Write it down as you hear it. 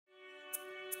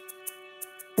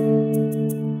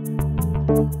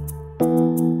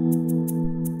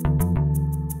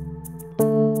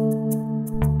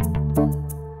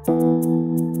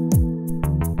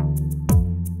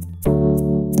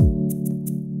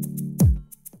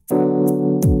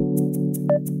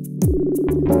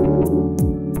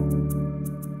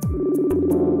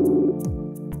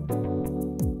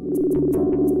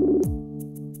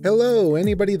Hello,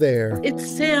 anybody there? It's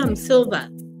Sam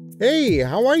Silva. Hey,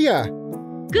 how are ya?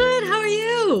 Good, how are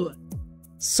you?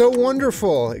 So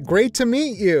wonderful. Great to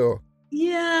meet you.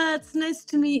 Yeah, it's nice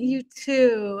to meet you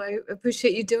too. I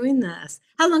appreciate you doing this.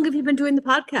 How long have you been doing the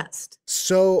podcast?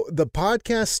 So the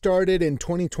podcast started in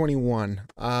 2021.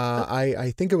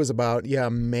 I think it was about,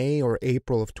 May or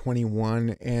April of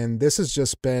 21. And this has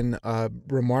just been a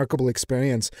remarkable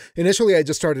experience. Initially, I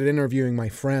just started interviewing my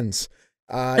friends,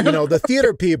 the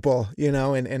theater people,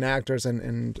 and actors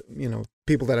and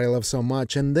people that I love so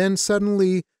much. And then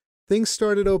suddenly things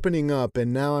started opening up,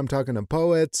 and now I'm talking to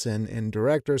poets and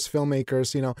directors,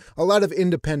 filmmakers, a lot of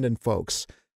independent folks.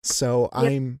 So yep.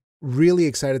 I'm really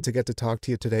excited to get to talk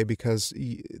to you today because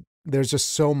there's just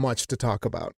so much to talk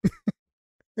about.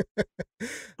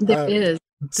 There is.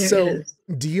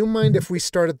 Do you mind if we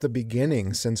start at the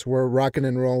beginning since we're rocking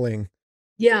and rolling?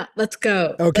 Yeah, let's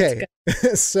go. Okay. Let's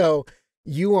go. So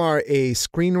you are a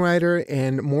screenwriter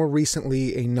and more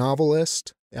recently a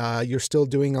novelist. You're still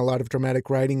doing a lot of dramatic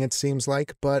writing, it seems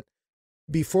like. But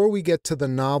before we get to the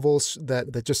novels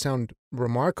that just sound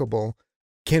remarkable,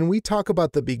 can we talk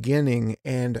about the beginning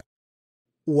and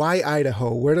why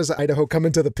Idaho? Where does Idaho come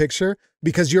into the picture?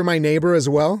 Because you're my neighbor as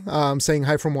well. I'm saying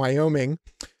hi from Wyoming.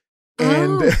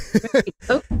 And right.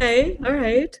 Okay. All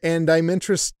right. And I'm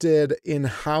interested in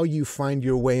how you find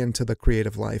your way into the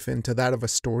creative life, into that of a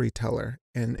storyteller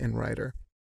and writer.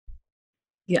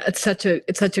 Yeah, it's such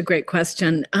a great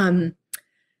question.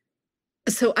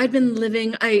 So I've been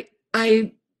living.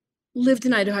 I lived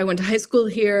in Idaho. I went to high school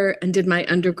here and did my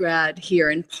undergrad here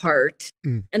in part.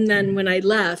 And then when I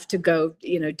left to go,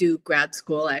 do grad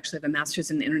school, I actually have a master's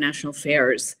in international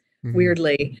affairs.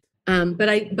 Weirdly,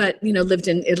 but lived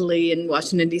in Italy and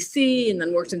Washington D.C. and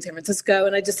then worked in San Francisco.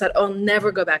 And I just thought, I'll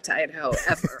never go back to Idaho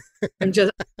ever. I'm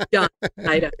just done with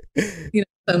Idaho.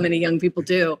 So many young people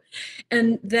do.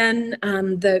 And then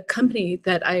the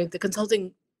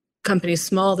consulting company,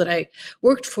 small, that I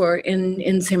worked for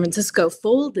in San Francisco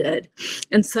folded.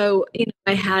 And so,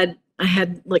 I had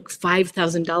like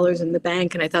 $5,000 in the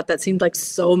bank, and I thought that seemed like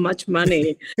so much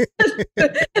money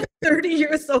at 30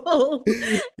 years old.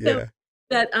 Yeah. So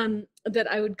that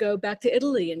I would go back to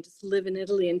Italy and just live in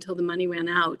Italy until the money ran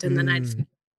out, and then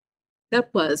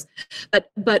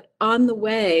but on the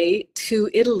way to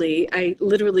Italy, I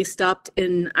literally stopped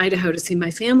in Idaho to see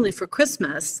my family for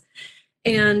Christmas.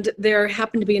 And there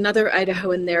happened to be another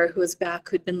Idahoan there who was back,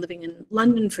 who'd been living in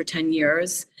London for 10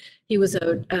 years. He was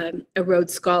a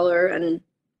Rhodes Scholar and,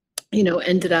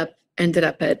 ended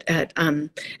up at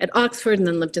Oxford and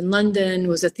then lived in London,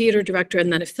 was a theater director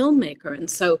and then a filmmaker. And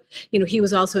so, he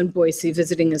was also in Boise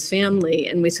visiting his family,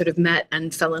 and we sort of met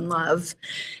and fell in love.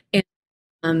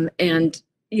 And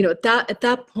at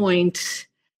that point,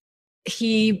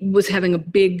 he was having a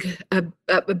big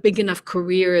enough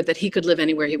career that he could live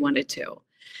anywhere he wanted to.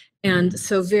 And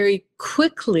so very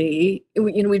quickly,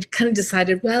 we kind of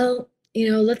decided, well,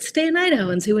 let's stay in Idaho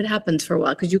and see what happens for a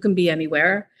while, because you can be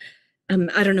anywhere.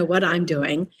 I don't know what I'm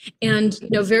doing. And,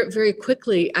 very, very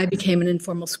quickly, I became an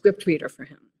informal script reader for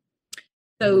him.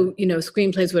 So,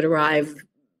 screenplays would arrive,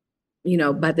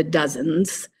 by the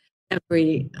dozens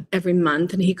every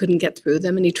month, and he couldn't get through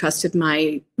them. And he trusted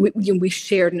we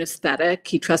shared an aesthetic.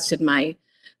 He trusted my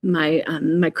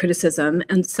criticism.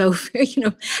 And so,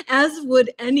 as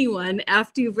would anyone,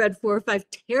 after you've read 4 or 5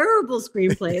 terrible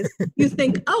screenplays, you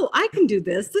think, oh, I can do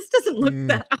this. This doesn't look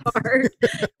that hard.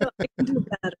 So I can do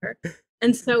better.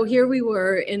 And so here we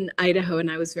were in Idaho, and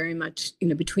I was very much,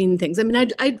 between things. I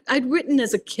mean, I'd written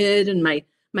as a kid, and my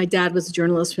dad was a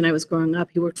journalist when I was growing up.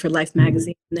 He worked for Life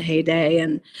magazine in the heyday.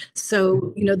 And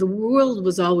so, the world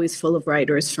was always full of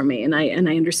writers for me. And I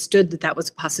understood that was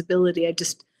a possibility. I'm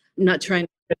not trying to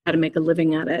figure out how to make a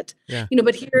living at it. Yeah.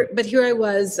 But here I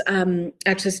was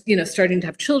actually, starting to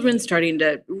have children, starting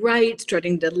to write,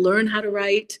 starting to learn how to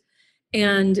write.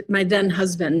 And my then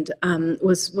husband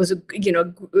was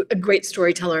a great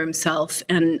storyteller himself.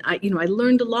 And I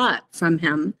learned a lot from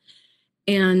him.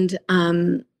 And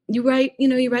you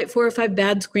write 4 or 5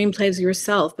 bad screenplays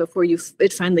yourself before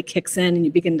it finally kicks in and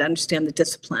you begin to understand the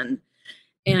discipline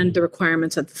and the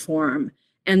requirements of the form.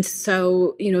 And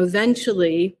so,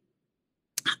 eventually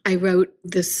I wrote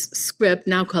this script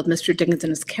now called Mr. Dickens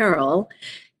and His Carol.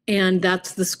 And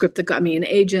that's the script that got me an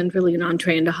agent, really an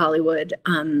entree into Hollywood.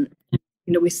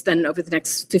 We spent over the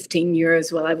next 15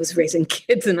 years while I was raising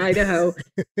kids in Idaho.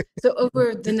 So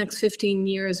over the next 15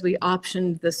 years, we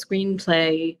optioned the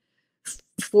screenplay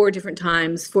 4 different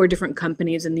times, 4 different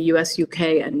companies in the US,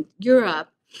 UK, and Europe,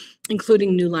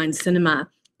 including New Line Cinema.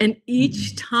 And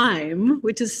each time,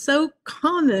 which is so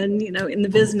common, in the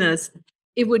business,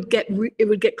 it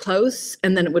would get close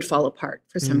and then it would fall apart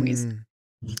for some reason.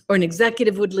 Or an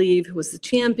executive would leave who was the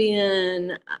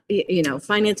champion,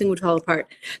 financing would fall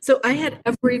apart. So I had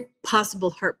every possible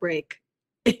heartbreak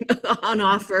on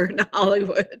offer in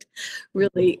Hollywood,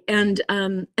 really. And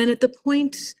at the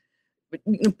point,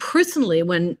 personally,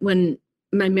 when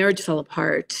my marriage fell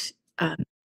apart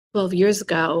 12 years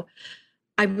ago,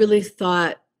 I really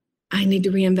thought, I need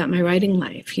to reinvent my writing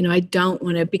life.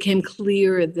 It became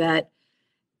clear that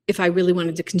if I really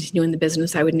wanted to continue in the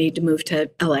business, I would need to move to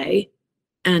LA.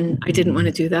 And I didn't want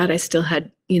to do that. I still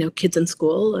had, kids in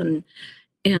school and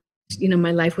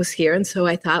my life was here. And so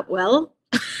I thought, well,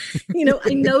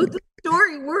 I know the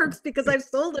story works because I've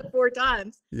sold it 4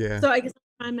 times. Yeah. So I guess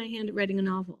I'll try my hand at writing a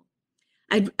novel.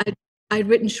 I'd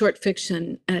written short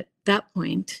fiction at that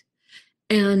point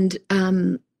and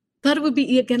thought it would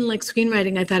be, again, like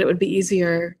screenwriting, I thought it would be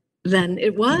easier than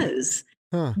it was.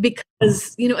 Huh. Because,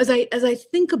 as I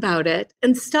think about it,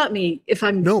 and stop me if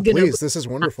I'm... No, please, this is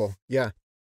wonderful. Yeah.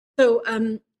 So,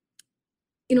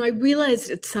 I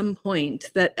realized at some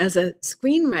point that as a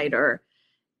screenwriter,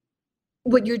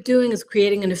 what you're doing is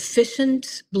creating an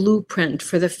efficient blueprint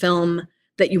for the film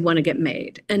that you want to get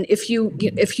made. And if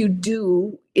you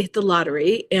do hit the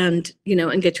lottery and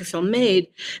get your film made,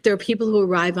 there are people who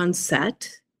arrive on set.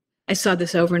 I saw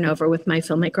this over and over with my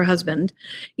filmmaker husband,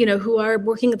 who are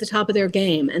working at the top of their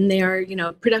game, and they are,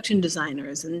 production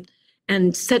designers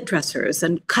and set dressers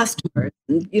and customers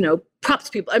and,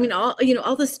 props people. I mean,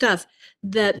 all the stuff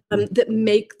that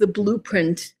make the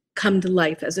blueprint come to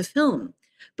life as a film.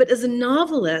 But as a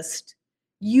novelist,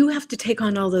 you have to take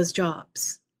on all those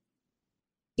jobs,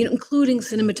 including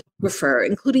cinematographer,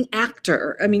 including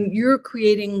actor. I mean, you're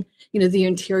creating, the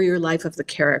interior life of the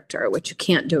character, which you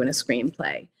can't do in a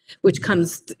screenplay, which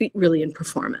comes really in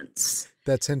performance.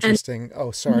 That's interesting.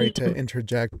 Sorry to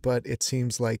interject, but it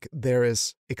seems like there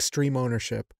is extreme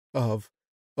ownership of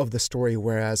the story,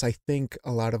 whereas I think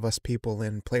a lot of us people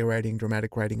in playwriting,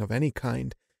 dramatic writing of any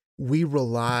kind, we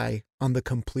rely on the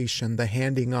completion, the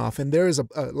handing off, and there is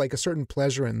a certain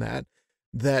pleasure in that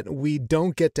we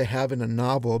don't get to have in a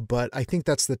novel, but I think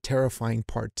that's the terrifying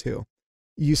part too.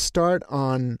 You start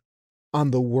on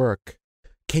the work.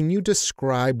 Can you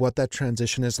describe what that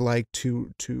transition is like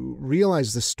to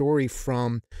realize the story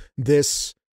from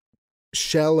this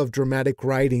shell of dramatic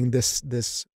writing,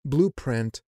 this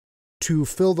blueprint, to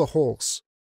fill the holes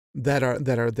that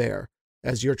are there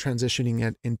as you're transitioning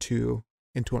it into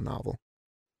a novel?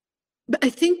 But I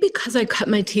think because I cut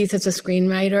my teeth as a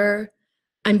screenwriter,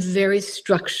 I'm very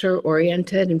structure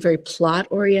oriented and very plot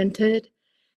oriented.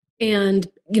 And,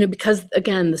 because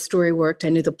again, the story worked, I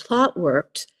knew the plot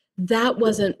worked. That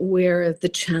wasn't where the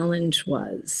challenge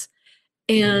was.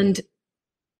 And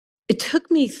it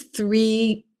took me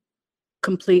 3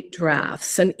 complete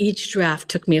drafts, and each draft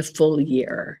took me a full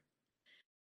year.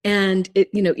 And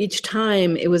each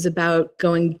time it was about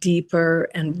going deeper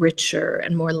and richer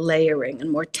and more layering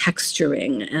and more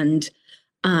texturing and,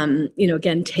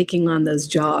 again, taking on those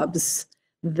jobs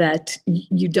that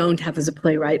you don't have as a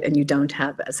playwright and you don't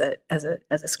have as a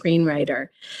screenwriter.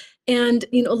 And,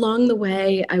 along the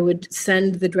way, I would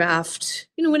send the draft,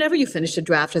 whenever you finish a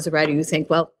draft as a writer, you think,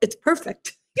 well, it's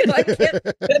perfect. I can't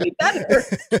do any better.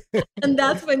 And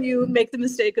that's when you make the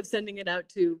mistake of sending it out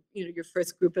to, your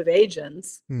first group of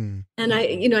agents. And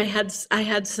I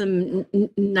had some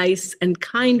nice and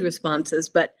kind responses,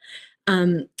 but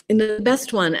the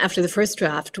best one after the first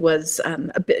draft was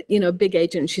a big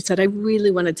agent. She said, I really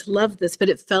wanted to love this, but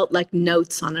it felt like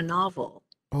notes on a novel.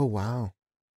 Oh, wow.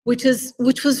 Which was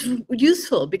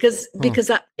useful because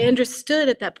I understood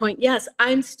at that point, yes,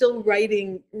 I'm still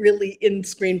writing really in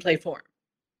screenplay form.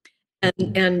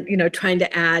 And trying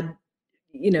to add,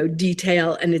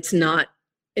 detail, and it's not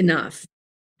enough.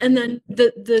 And then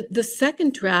the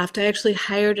second draft, I actually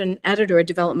hired an editor, a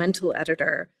developmental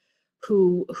editor,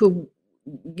 who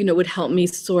would help me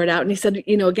sort out. And he said,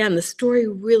 again, the story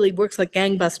really works like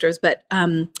gangbusters, but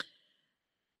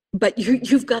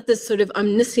you've got this sort of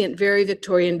omniscient, very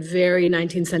Victorian, very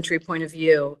 19th century point of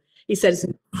view. He said it's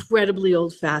incredibly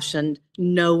old-fashioned.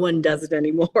 No one does it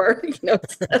anymore,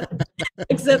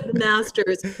 except the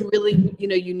masters. Really,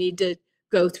 you need to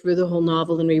go through the whole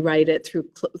novel and rewrite it through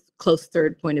close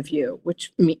third point of view,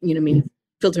 which means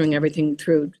filtering everything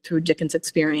through Dickens'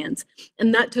 experience.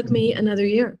 And that took me another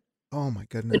year. Oh my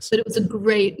goodness! But it was a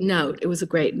great note. It was a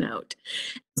great note.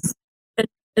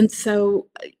 And so,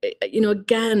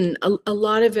 again, a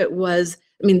lot of it was,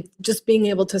 just being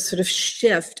able to sort of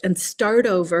shift and start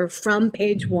over from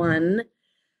page 1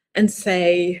 and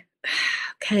say,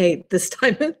 okay, this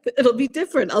time it'll be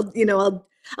different.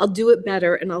 I'll do it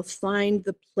better, and I'll find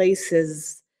the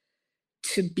places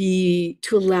to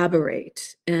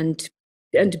elaborate and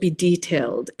to be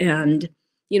detailed, and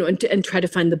and try to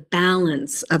find the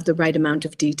balance of the right amount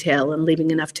of detail and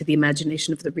leaving enough to the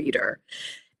imagination of the reader.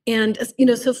 And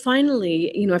so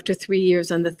finally, after 3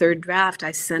 years on the third draft,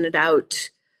 I sent it out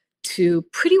to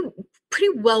pretty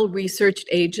well-researched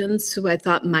agents who I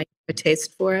thought might have a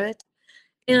taste for it.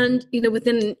 And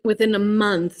within a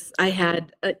month, I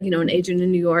had an agent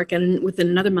in New York, and within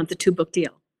another month, a 2-book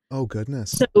deal. Oh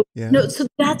goodness! So Yeah. so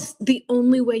that's the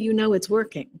only way it's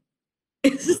working.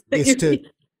 Is to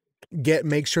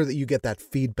make sure that you get that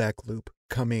feedback loop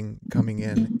coming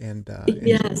in, and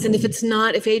yes, and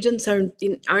if agents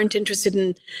aren't interested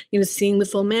in seeing the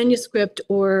full manuscript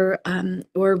or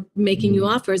making you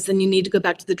offers, then you need to go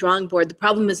back to the drawing board. The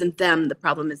problem isn't them; the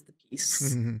problem is the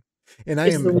piece. Mm-hmm. And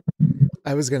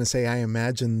I was going to say, I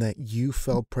imagine that you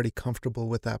felt pretty comfortable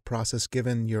with that process,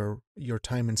 given your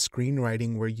time in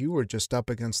screenwriting, where you were just up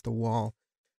against the wall,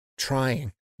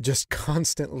 trying, just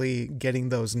constantly getting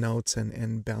those notes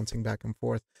and bouncing back and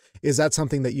forth. Is that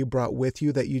something that you brought with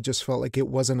you, that you just felt like it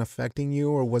wasn't affecting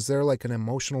you? Or was there like an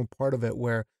emotional part of it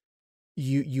where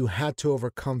you had to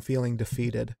overcome feeling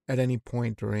defeated at any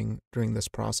point during this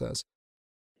process?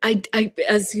 I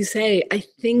as you say, I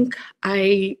think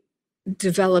I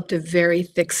developed a very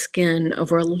thick skin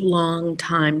over a long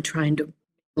time trying to make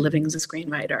a living as a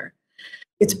screenwriter.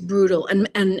 It's brutal, and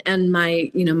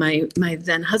my my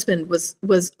then husband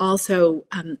was also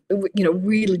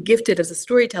really gifted as a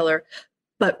storyteller,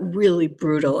 but really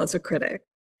brutal as a critic,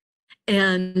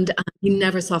 and he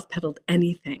never soft pedaled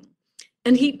anything.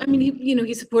 And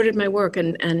he supported my work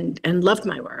and loved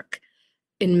my work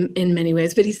in many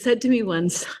ways. But he said to me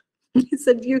once, he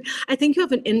said, I think you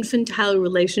have an infantile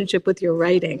relationship with your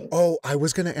writing. Oh, I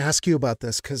was going to ask you about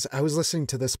this because I was listening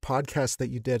to this podcast that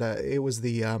you did. It was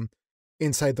the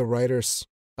Inside the Writers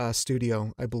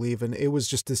Studio, I believe. And it was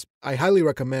just this, I highly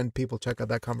recommend people check out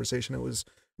that conversation. It was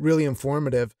really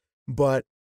informative, but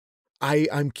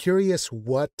I'm curious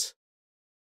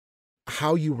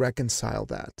how you reconcile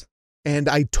that. And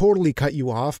I totally cut you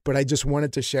off, but I just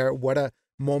wanted to share what a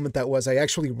moment that was. I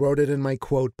actually wrote it in my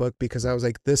quote book because I was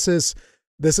like, this is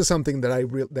something that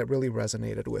that really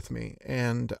resonated with me.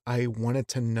 And I wanted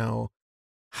to know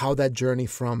how that journey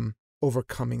from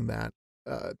overcoming that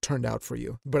turned out for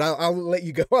you, but I'll let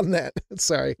you go on that.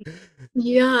 Sorry.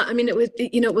 Yeah. I mean, it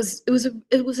was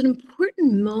an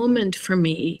important moment for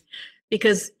me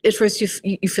because at first you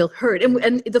feel hurt.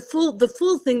 And the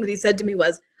full thing that he said to me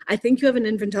was, I think you have an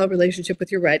infantile relationship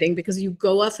with your writing because you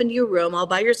go off into your room all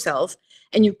by yourself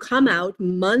and you come out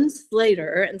months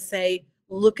later and say,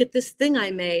 look at this thing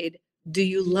I made. Do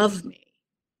you love me?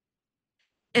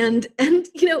 And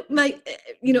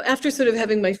after sort of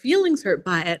having my feelings hurt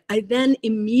by it, I then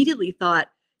immediately thought,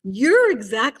 you're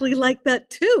exactly like that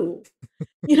too.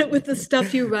 With the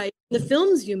stuff you write, the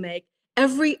films you make,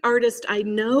 every artist I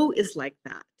know is like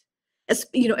that. As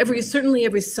certainly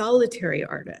every solitary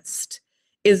artist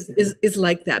is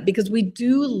like that, because we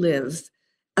do live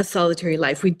a solitary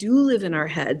life. We do live in our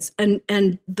heads, and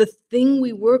the thing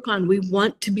we work on, we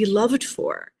want to be loved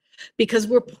for, because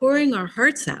we're pouring our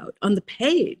hearts out on the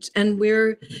page, and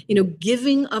we're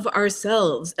giving of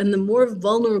ourselves. And the more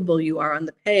vulnerable you are on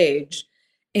the page,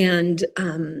 and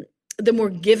the more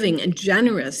giving and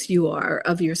generous you are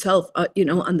of yourself,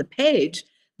 on the page,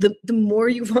 the more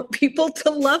you want people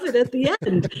to love it at the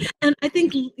end. And I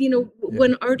think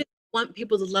when artists want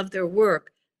people to love their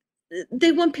work,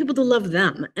 they want people to love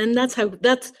them. And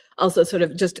that's also sort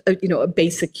of just a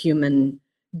basic human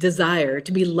desire,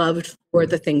 to be loved for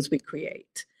the things we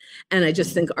create. And I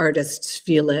just think artists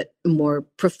feel it more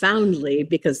profoundly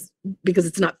because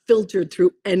it's not filtered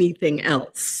through anything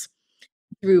else,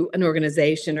 through an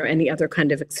organization or any other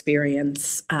kind of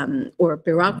experience or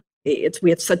bureaucracy. We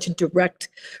have such a direct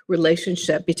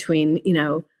relationship between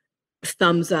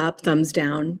thumbs up, thumbs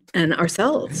down, and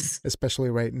ourselves. Especially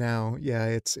right now. Yeah,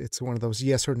 it's one of those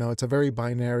yes or no. It's a very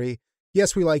binary,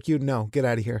 yes, we like you, no, get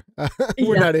out of here.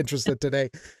 We're not interested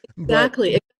today.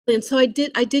 Exactly. And so I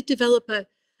did develop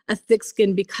a thick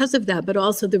skin because of that, but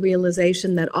also the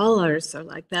realization that all artists are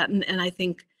like that. And I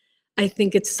think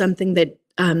it's something that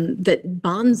that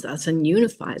bonds us and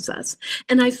unifies us.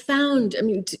 And I found,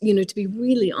 to be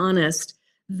really honest,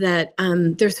 that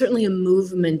there's certainly a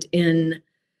movement in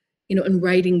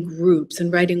writing groups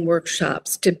and writing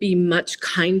workshops to be much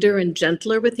kinder and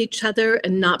gentler with each other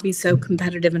and not be so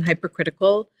competitive and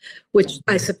hypercritical, which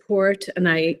I support and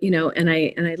I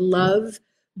love.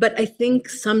 But I think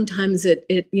sometimes it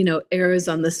errs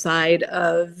on the side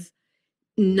of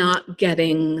not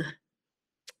getting,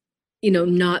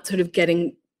 not sort of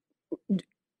getting,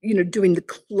 doing the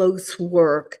close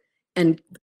work and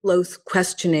close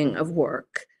questioning of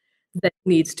work that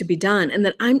needs to be done, and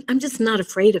that I'm just not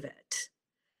afraid of it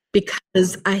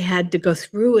because I had to go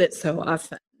through it so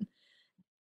often,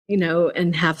 you know,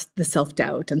 and have the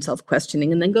self-doubt and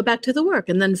self-questioning, and then go back to the work,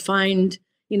 and then find,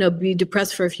 you know, be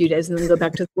depressed for a few days, and then go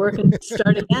back to the work and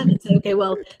start again and say, okay,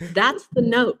 well, that's the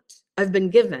note I've been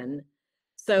given.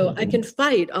 So I can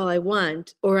fight all I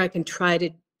want, or I can try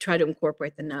to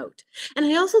incorporate the note. And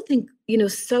I also think, you know,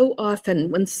 so often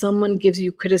when someone gives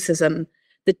you criticism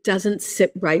that doesn't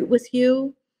sit right with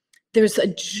you, there's a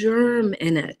germ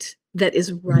in it that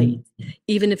is right,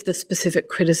 even if the specific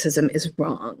criticism is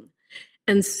wrong.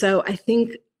 And so I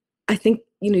think,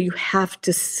 you know, you have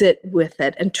to sit with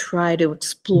it and try to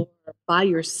explore by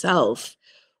yourself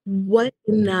what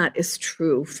in that is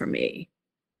true for me.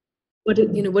 What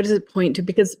does it point to?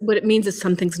 Because what it means is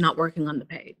something's not working on the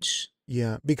page.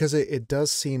 Yeah, because it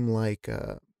does seem like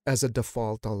as a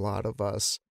default, a lot of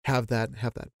us have that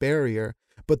barrier,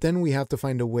 but then we have to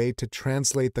find a way to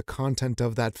translate the content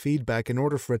of that feedback in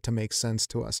order for it to make sense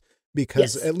to us.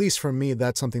 Because at least for me,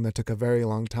 that's something that took a very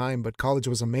long time, but college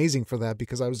was amazing for that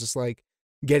because I was just like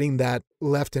getting that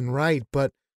left and right,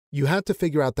 but you had to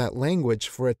figure out that language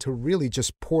for it to really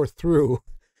just pour through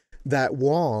that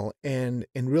wall and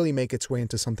really make its way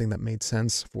into something that made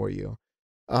sense for you.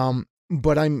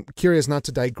 But I'm curious, not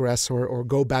to digress or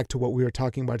go back to what we were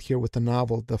talking about here with the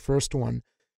novel, the first one.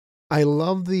 I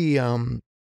love the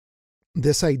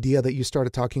this idea that you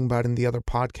started talking about in the other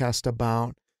podcast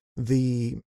about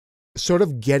the sort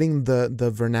of getting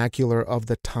the vernacular of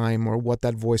the time or what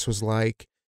that voice was like.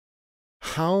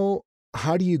 How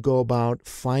do you go about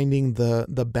finding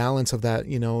the balance of that,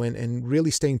 you know, and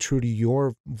really staying true to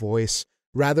your voice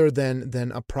rather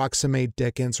than approximate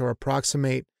Dickens or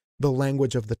approximate the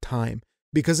language of the time?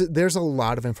 Because there's a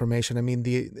lot of information. I mean,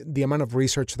 the amount of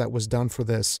research that was done for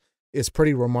this is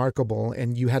pretty remarkable,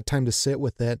 and you had time to sit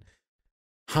with it.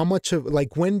 How much of,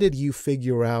 like, when did you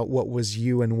figure out what was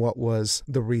you and what was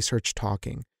the research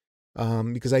talking?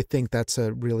 Because I think that's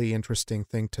a really interesting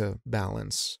thing to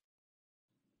balance.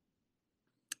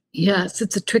 Yes,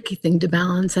 it's a tricky thing to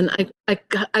balance, and I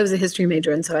was a history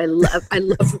major, and so I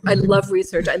love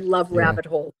research. I love rabbit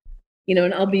hole, you know,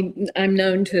 and I'm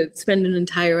known to spend an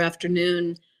entire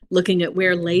afternoon looking at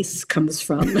where lace comes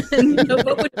from, and you know,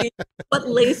 what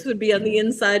lace would be on the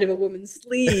inside of a woman's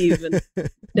sleeve, and you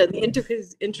know,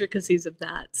 the intricacies of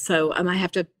that. So I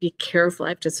have to be careful. I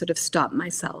have to sort of stop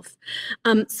myself.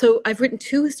 So I've written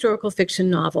 2 historical fiction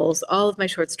novels. All of my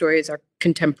short stories are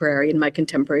contemporary in my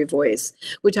contemporary voice,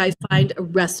 which I find a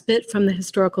respite from the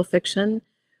historical fiction,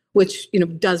 which, you know,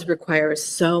 does require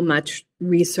so much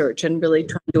research and really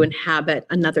trying to inhabit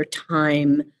another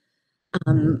time,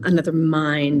 another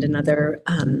mind, another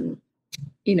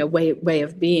you know, way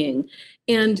of being.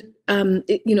 And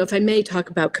you know, if I may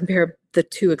compare the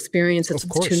 2 experiences, of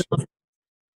course. 2 novels.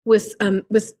 With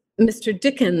Mr.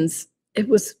 Dickens, it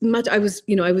was much. I was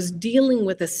dealing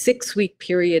with a 6-week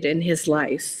period in his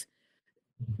life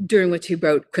during which he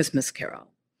wrote Christmas Carol,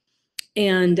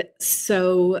 and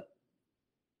so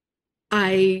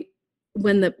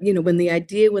when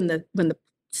the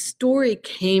story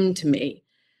came to me,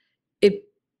 it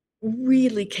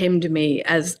really came to me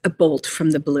as a bolt from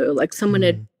the blue. Like someone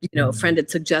had, you know, a friend had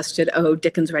suggested, oh,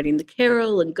 Dickens writing the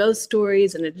Carol and ghost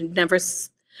stories, and it had never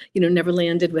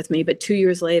landed with me. But 2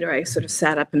 years later, I sort of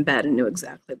sat up in bed and knew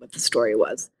exactly what the story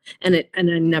was, and I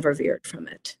never veered from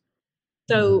it.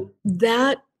 So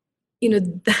that, you know,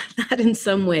 that in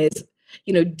some ways,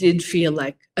 you know, did feel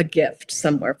like a gift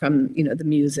somewhere from, you know, the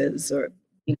muses or,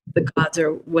 you know, the gods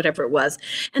or whatever it was.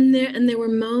 And there were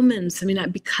moments, I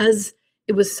mean, because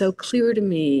it was so clear to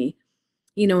me,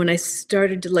 you know, when I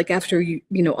started to, like, after, you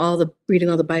know, reading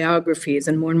all the biographies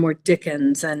and more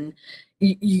Dickens, and,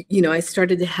 you know, I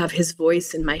started to have his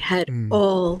voice in my head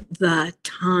all the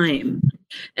time.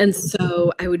 And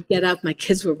so I would get up, my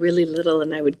kids were really little,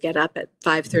 and I would get up at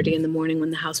 5:30 in the morning when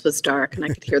the house was dark and I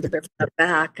could hear the river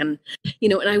back. And, you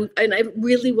know, and I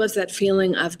really was that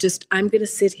feeling of just, I'm going to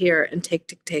sit here and take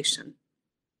dictation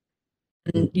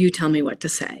and you tell me what to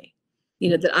say, you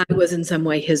know, that I was in some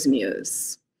way his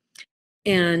muse.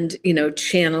 And, you know,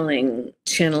 channeling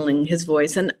his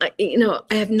voice. And, you know,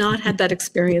 I have not had that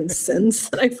experience since.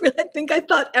 I think I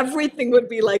thought everything would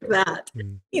be like that,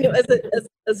 you know,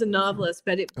 as a novelist,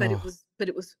 but it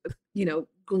was, you know,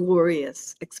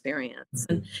 glorious experience.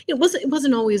 And it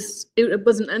wasn't always,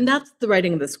 and that's the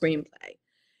writing of the screenplay.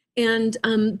 And,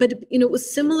 but, you know, it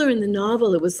was similar in the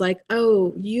novel. It was like,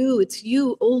 oh, it's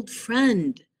you, old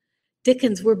friend.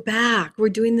 Dickens, we're back. We're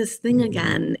doing this thing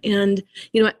again. And,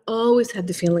 you know, I always had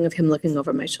the feeling of him looking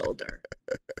over my shoulder.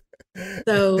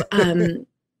 So,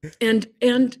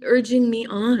 and urging me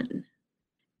on.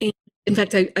 And in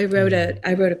fact, I wrote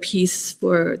a piece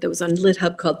that was on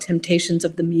LitHub called Temptations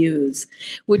of the Muse,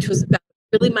 which was about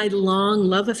really my long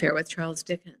love affair with Charles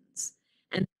Dickens.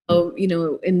 And so,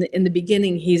 in the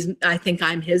beginning, I think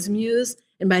I'm his muse,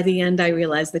 and by the end, I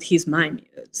realized that he's my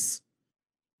muse.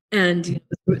 And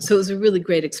so it was a really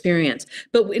great experience.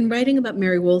 But in writing about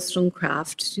Mary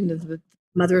Wollstonecraft, the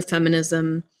mother of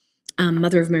feminism,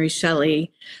 mother of Mary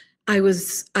Shelley, I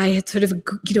had sort of,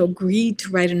 agreed to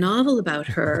write a novel about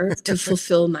her to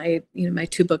fulfill my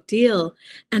 2-book deal.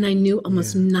 And I knew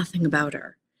almost nothing about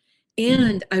her.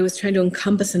 And I was trying to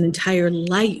encompass an entire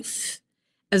life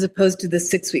as opposed to the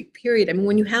 6-week period. I mean,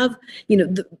 when you have,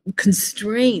 the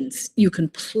constraints, you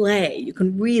can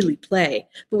really play.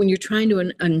 But when you're trying to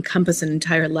encompass an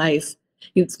entire life,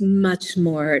 it's much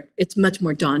more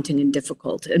daunting and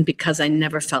difficult. And because I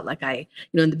never felt like in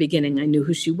the beginning, I knew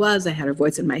who she was, I had her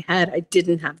voice in my head, I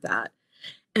didn't have that.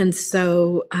 And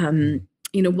so,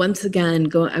 once again,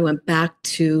 I went back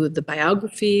to the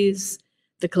biographies,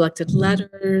 the collected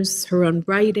letters, her own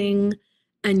writing,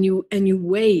 and you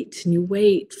wait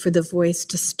for the voice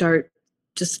to start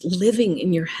just living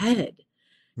in your head.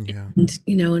 Yeah. And,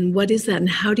 and what is that? And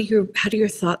how do your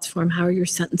thoughts form? How are your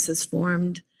sentences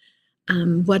formed?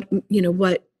 What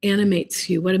animates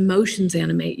you? What emotions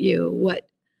animate you? What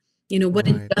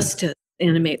injustice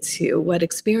animates you? What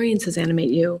experiences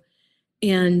animate you?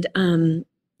 And, and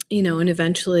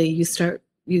eventually you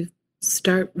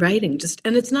start writing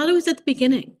and it's not always at the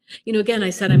beginning. Again, I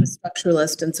said I'm a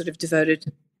structuralist and sort of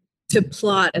devoted to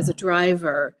plot as a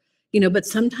driver, but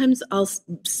sometimes I'll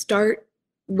start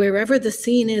wherever the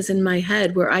scene is in my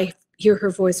head where I hear her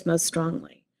voice most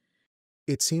strongly.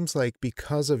 It seems like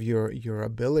because of your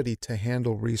ability to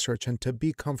handle research and to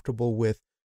be comfortable with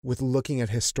looking at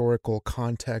historical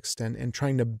context and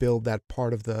trying to build that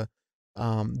part of the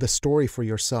story for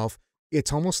yourself,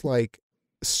 it's almost like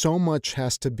so much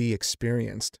has to be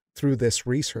experienced through this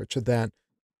research that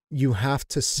you have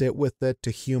to sit with it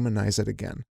to humanize it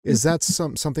again. Is that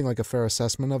something like a fair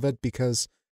assessment of it? Because,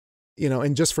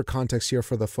 and just for context here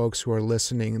for the folks who are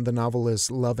listening, the novel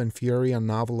is Love and Fury, a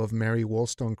novel of Mary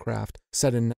Wollstonecraft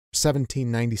set in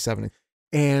 1797.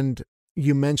 And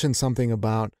you mentioned something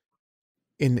about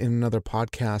in another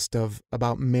podcast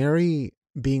about Mary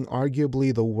being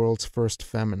arguably the world's first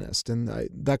feminist. And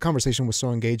that conversation was so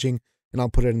engaging, and I'll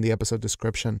put it in the episode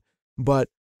description. But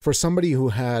for somebody who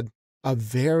had in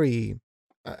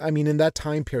that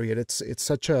time period, it's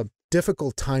such a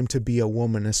difficult time to be a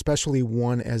woman, especially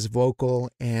one as vocal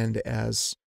and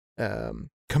as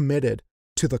committed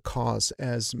to the cause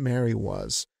as Mary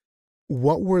was.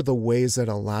 What were the ways that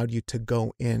allowed you to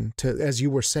go into, as you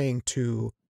were saying,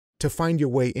 to find your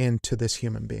way into this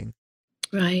human being?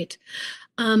 Right.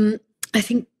 I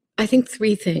think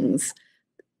 3 things.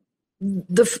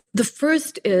 The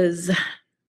first is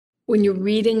when you're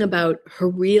reading about her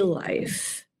real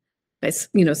life by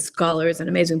scholars and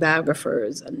amazing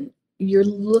biographers, and you're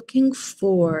looking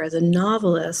for, as a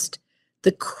novelist,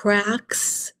 the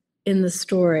cracks in the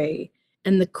story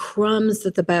and the crumbs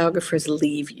that the biographers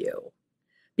leave you,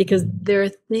 because there are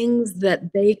things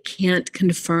that they can't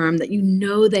confirm that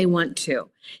they want to.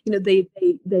 They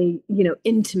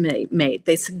intimate,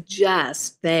 they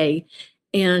suggest,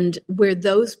 and where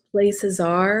those places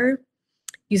are,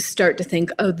 you start to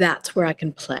think, oh, that's where I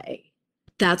can play.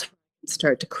 That's where I can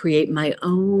start to create my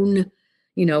own,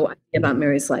 idea about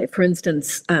Mary's life. For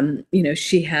instance,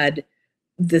 she had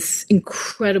this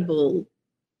incredible,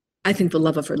 I think the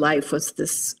love of her life was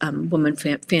this woman,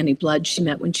 Fanny Blood, she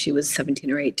met when she was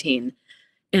 17 or 18.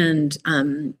 And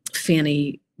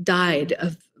Fanny died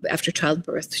after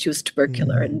childbirth. She was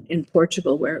tubercular in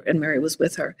Portugal, and Mary was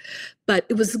with her. But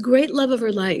it was a great love of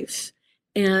her life.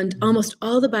 And almost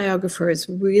all the biographers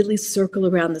really circle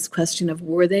around this question of,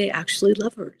 were they actually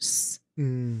lovers?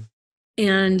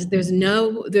 And there's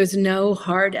no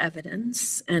hard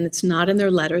evidence, and it's not in their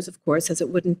letters, of course, as it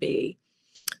wouldn't be.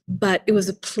 But it was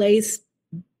a place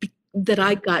that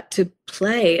I got to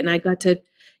play, and I got to,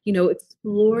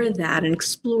 explore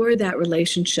that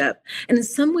relationship. And in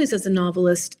some ways, as a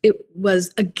novelist, it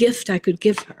was a gift I could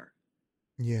give her.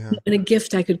 Yeah. And a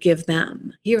gift I could give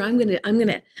them. Here, I'm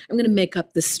gonna make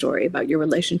up this story about your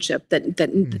relationship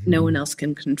that no one else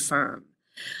can confirm.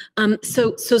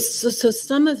 So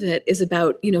some of it is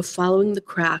about, following the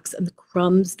cracks and the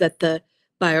crumbs that the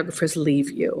biographers leave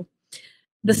you.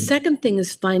 The second thing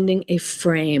is finding a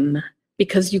frame,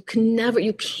 because you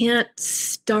can't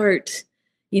start,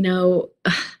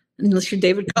 unless you're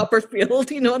David Copperfield,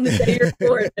 on the day you're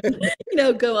born, and,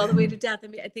 go all the way to death. I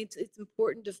mean, I think it's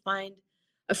important to find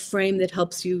a frame that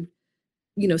helps you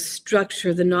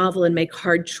structure the novel and make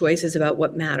hard choices about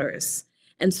what matters.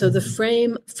 And so the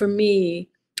frame for me,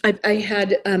 I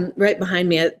had right behind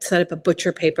me, I set up a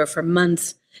butcher paper for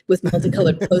months with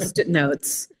multicolored Post-it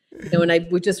notes, and I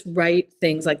would just write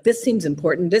things like, this seems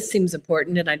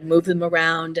important, and I'd move them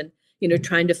around and,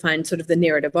 trying to find sort of the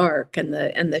narrative arc and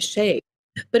the shape.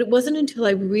 But it wasn't until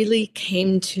I really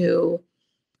came to,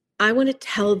 I want to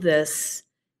tell this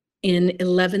in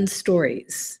 11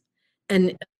 stories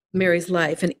and Mary's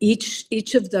life. And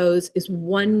each of those is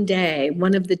one day,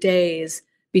 one of the days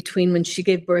between when she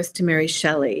gave birth to Mary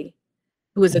Shelley,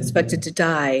 who was expected to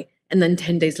die, and then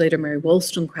 10 days later, Mary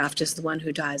Wollstonecraft is the one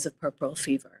who dies of puerperal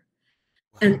fever.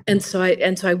 Wow. And so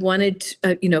I wanted,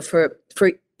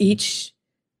 for each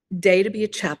day to be a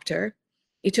chapter,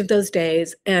 each of those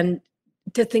days, and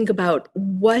to think about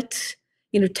what,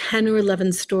 10 or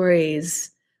 11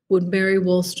 stories would Mary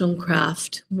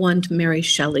Wollstonecraft want Mary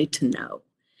Shelley to know.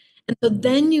 And so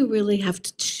then you really have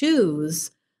to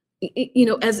choose,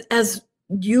 as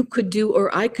you could do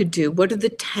or I could do, what are the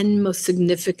 10 most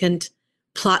significant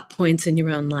plot points in your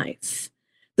own life?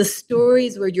 The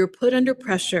stories where you're put under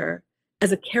pressure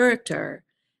as a character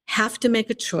have to make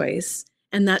a choice,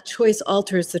 and that choice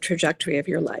alters the trajectory of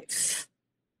your life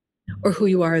or who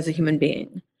you are as a human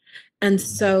being. And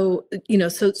so,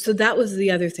 so that was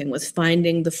the other thing, was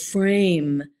finding the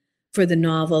frame for the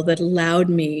novel that allowed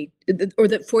me, or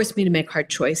that forced me to make hard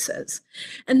choices.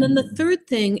 And then the third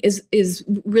thing is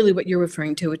really what you're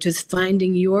referring to, which is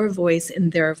finding your voice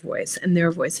in their voice and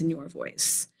their voice in your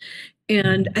voice.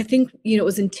 And I think, it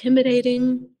was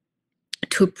intimidating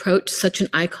to approach such an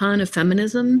icon of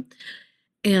feminism.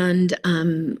 And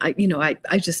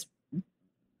I just,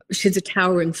 she's a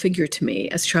towering figure to me,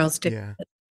 as Charles Dickens. Yeah.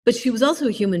 But she was also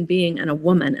a human being and a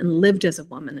woman, and lived as a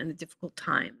woman in a difficult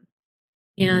time.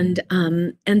 And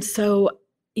so,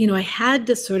 I had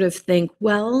to sort of think,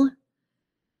 well,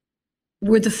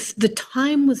 the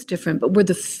time was different, but were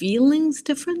the feelings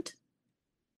different?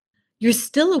 You're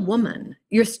still a woman.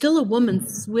 You're still a woman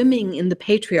swimming in the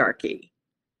patriarchy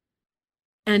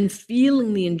and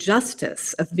feeling the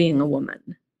injustice of being a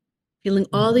woman, feeling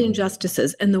all the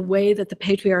injustices and the way that the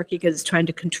patriarchy is trying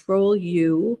to control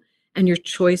you and your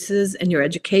choices and your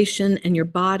education and your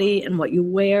body and what you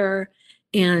wear.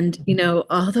 And,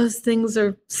 all those things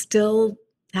are still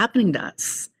happening to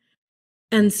us.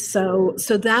 And so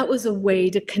that was a way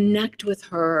to connect with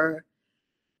her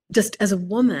just as a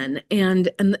woman. And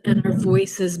our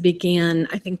voices began,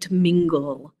 I think, to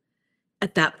mingle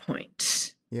at that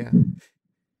point. Yeah.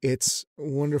 It's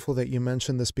wonderful that you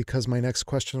mentioned this, because my next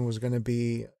question was going to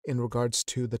be in regards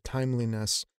to the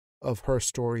timeliness of her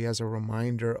story as a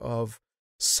reminder of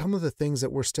some of the things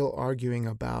that we're still arguing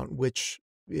about, which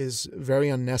is very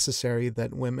unnecessary,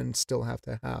 that women still have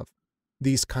to have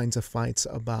these kinds of fights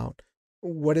about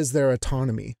what is their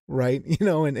autonomy, right?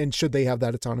 And should they have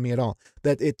that autonomy at all?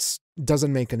 That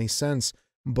doesn't make any sense.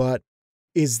 But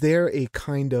is there a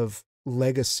kind of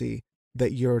legacy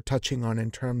that you're touching on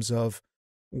in terms of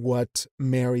what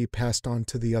Mary passed on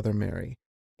to the other Mary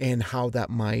and how that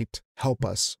might help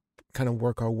us kind of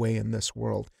work our way in this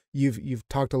world? You've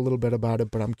talked a little bit about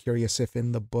it, but I'm curious if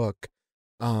in the book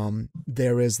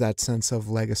there is that sense of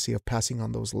legacy, of passing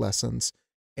on those lessons,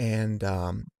 and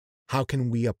how can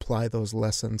we apply those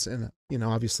lessons? And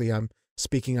obviously I'm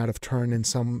speaking out of turn in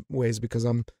some ways because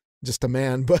I'm just a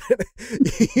man, but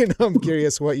I'm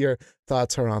curious what your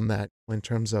thoughts are on that in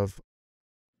terms of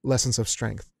lessons of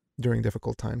strength during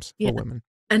difficult times for women.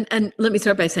 And let me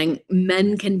start by saying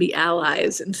men can be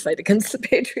allies and fight against the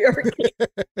patriarchy,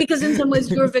 because in some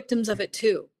ways you're victims of it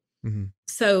too. Mm-hmm.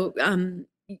 So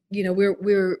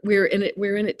we're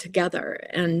in it together.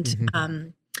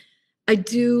 And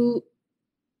it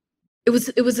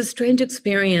was a strange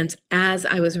experience as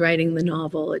I was writing the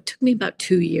novel. It took me about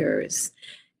 2 years,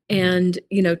 and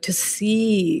to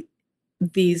see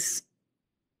these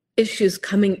issues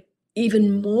coming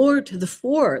even more to the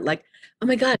fore, like, oh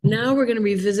my God, now we're going to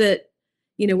revisit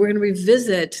the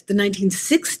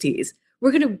 1960s.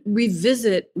 We're going to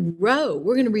revisit Roe.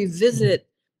 We're going to revisit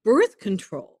birth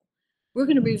control. We're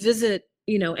going to revisit,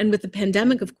 and with the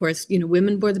pandemic, of course,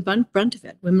 women bore the brunt of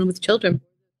it. Women with children,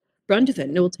 brunt of it.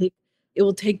 And it will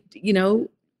take,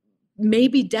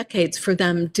 maybe decades for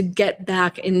them to get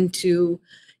back into,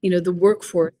 the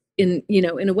workforce in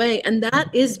a way. And that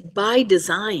is by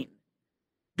design.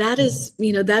 That is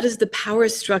the power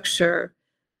structure,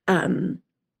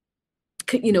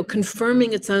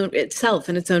 confirming itself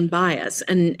and its own bias,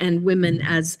 and women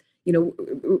as,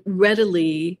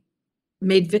 readily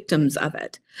made victims of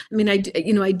it. I mean, I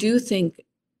do think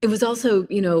it was also,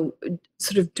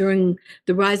 sort of during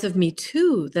the rise of Me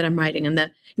Too that I'm writing, and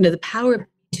the power of the Me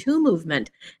Too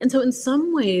movement. And so in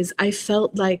some ways I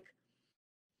felt like,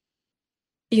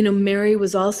 Mary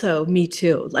was also Me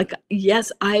Too. Like,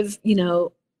 yes, I've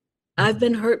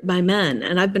been hurt by men,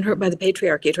 and I've been hurt by the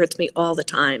patriarchy. It hurts me all the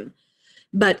time.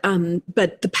 But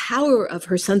the power of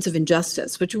her sense of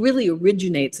injustice, which really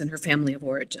originates in her family of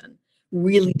origin,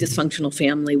 really dysfunctional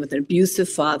family with an abusive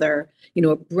father,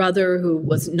 a brother who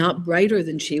was not brighter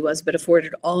than she was, but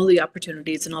afforded all the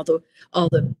opportunities and all the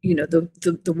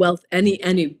the wealth,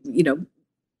 any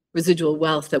residual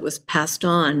wealth that was passed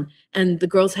on, and the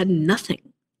girls had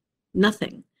nothing,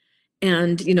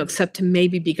 and except to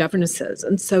maybe be governesses.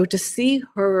 And so to see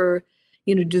her,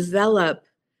 develop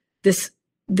this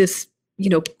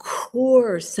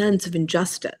core sense of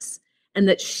injustice, and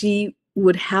that she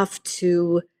would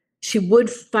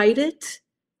fight it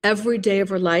every day of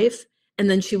her life, and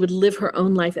then she would live her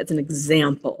own life as an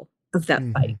example of that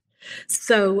fight.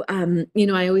 So, I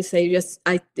always say,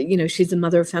 she's a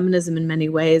mother of feminism in many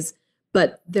ways,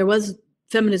 but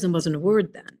feminism wasn't a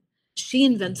word then. She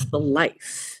invents the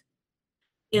life.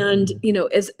 And,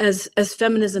 as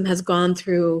feminism has gone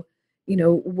through,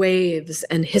 waves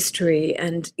and history,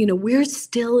 and, we're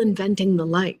still inventing the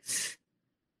life.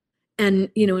 And,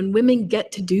 and women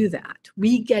get to do that.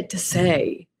 We get to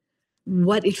say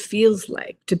what it feels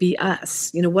like to be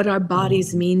us, what our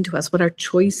bodies mean to us, what our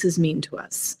choices mean to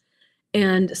us.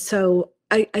 And so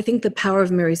I think the power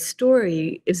of Mary's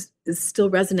story is still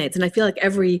resonates. And I feel like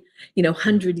every,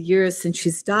 100 years since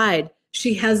she's died,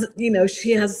 she has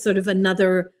sort of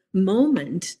another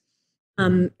moment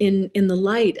in the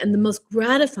light. And the most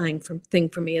gratifying thing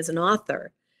for me as an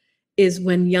author is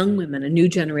when young women, a new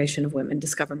generation of women,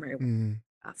 discover Mary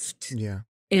Wollstonecraft. Yeah.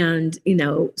 And,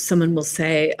 someone will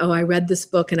say, oh, I read this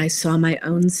book and I saw my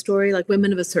own story. Like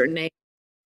women of a certain age,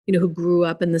 who grew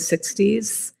up in the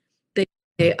 60s, they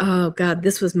say, oh God,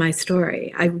 this was my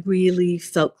story. I really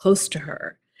felt close to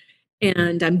her.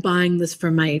 And I'm buying this for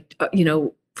my,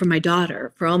 for my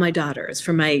daughter, for all my daughters,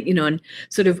 for my, and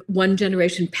sort of one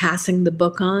generation passing the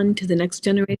book on to the next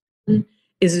generation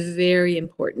is very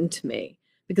important to me,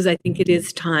 because I think it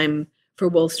is time for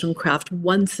Wollstonecraft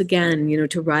once again,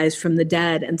 to rise from the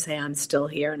dead and say, I'm still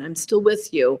here and I'm still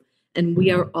with you. And we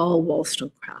are all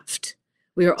Wollstonecraft.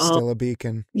 We are all still a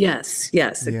beacon. Yes.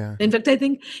 Yeah. In fact, I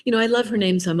think, I love her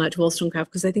name so much,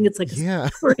 Wollstonecraft, because I think it's like a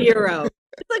superhero.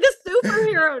 It's like a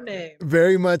superhero name.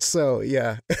 Very much so,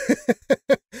 yeah.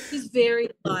 She's very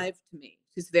alive to me.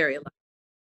 She's very alive.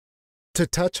 To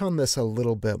touch on this a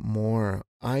little bit more,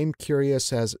 I'm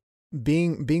curious, as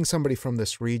being somebody from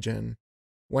this region,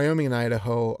 Wyoming and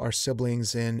Idaho are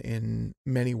siblings in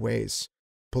many ways.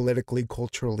 Politically,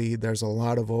 culturally, there's a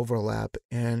lot of overlap.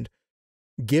 And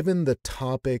given the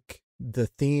topic, the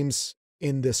themes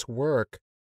in this work,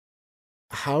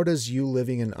 how does you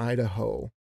living in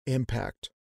Idaho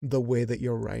impact the way that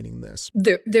you're writing this?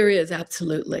 There is,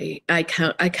 absolutely. I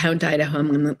count Idaho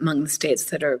among the states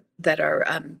that are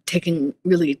taking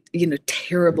really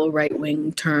terrible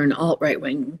right-wing turn, alt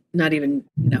right-wing. Not even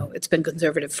it's been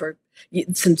conservative for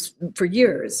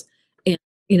years, and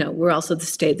we're also the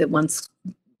state that once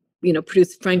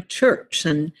produced Frank Church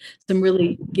and some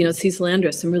really Cecil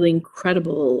Andrus, some really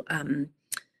incredible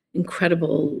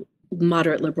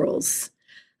moderate liberals,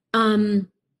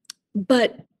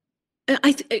 but.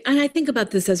 I think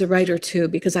about this as a writer too,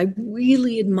 because I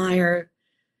really admire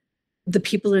the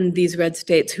people in these red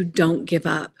states who don't give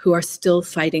up, who are still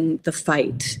fighting the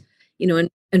fight,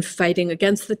 and fighting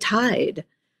against the tide.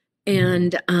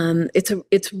 And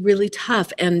it's really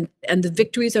tough, and the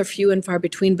victories are few and far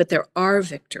between, but there are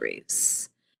victories.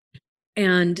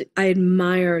 And I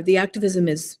admire the activism.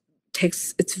 It's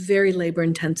very labor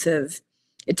intensive.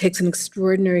 It takes an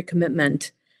extraordinary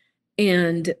commitment,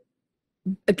 and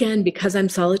again, because I'm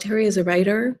solitary as a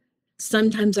writer,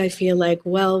 sometimes I feel like,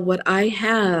 well, what I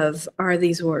have are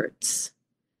these words.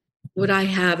 What I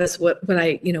have is what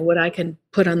I can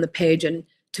put on the page and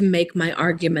to make my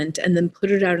argument, and then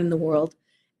put it out in the world,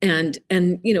 and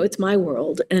it's my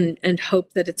world, and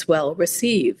hope that it's well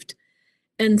received.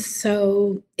 And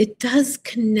so it does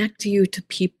connect you to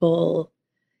people,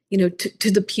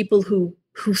 to the people who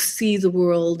see the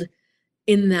world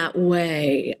in that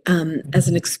way, as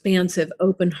an expansive,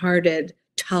 open-hearted,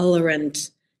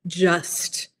 tolerant,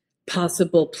 just,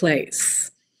 possible place.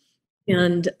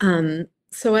 And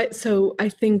so I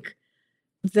think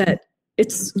that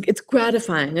it's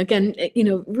gratifying. Again,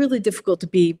 really difficult to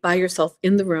be by yourself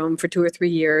in the room for 2 or 3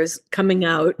 years, coming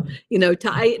out,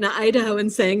 to Idaho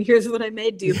and saying, "Here's what I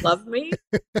made. Do you love me?"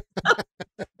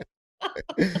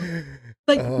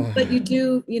 But you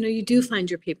do find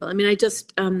your people. I mean, I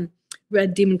just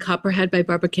read Demon Copperhead by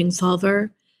Barbara Kingsolver.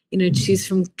 She's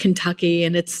from Kentucky,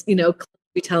 and it's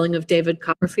retelling of David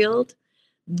Copperfield,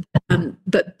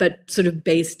 but sort of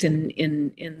based in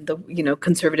the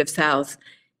conservative South,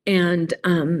 and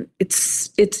it's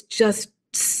just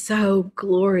so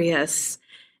glorious,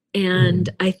 and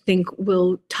I think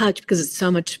will touch, because it's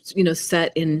so much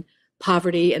set in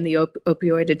poverty and the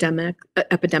opioid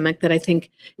epidemic, that I think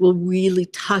will really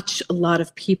touch a lot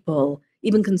of people,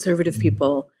 even conservative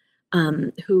people,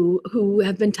 who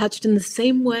have been touched in the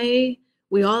same way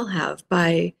we all have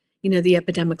by the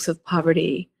epidemics of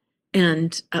poverty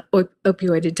and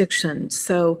opioid addiction.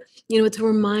 So it's a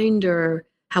reminder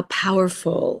how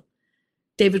powerful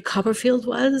David Copperfield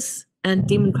was and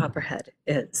Demon Copperhead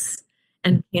is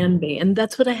and can be. And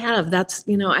that's what I have. That's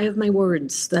I have my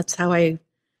words. That's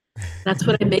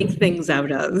what I make things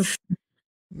out of.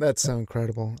 That's so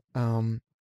incredible.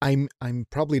 I'm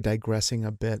probably digressing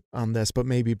a bit on this, but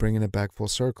maybe bringing it back full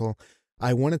circle.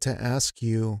 I wanted to ask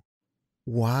you,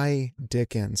 why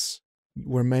Dickens?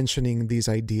 We're mentioning these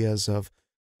ideas of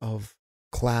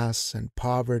class and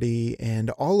poverty and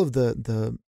all of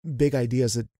the big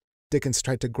ideas that Dickens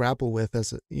tried to grapple with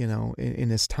as in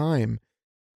his time.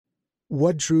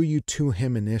 What drew you to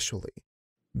him initially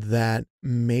that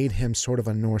made him sort of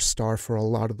a North Star for a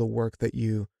lot of the work that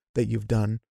you've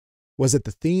done? Was it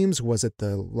the themes? Was it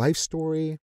the life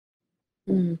story?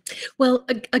 Well,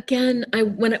 again,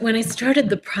 when I started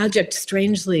the project,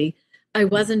 strangely, I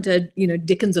wasn't a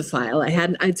Dickensophile.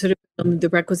 I'd sort of done the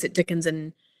requisite Dickens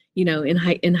in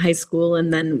high school,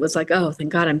 and then was like, oh,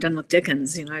 thank God I'm done with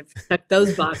Dickens. I've checked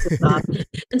those boxes off.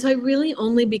 And so I really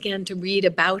only began to read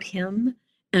about him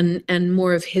and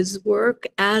more of his work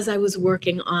as I was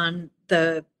working on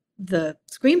the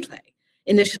screenplay,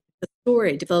 initially the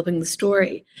story, developing the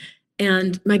story.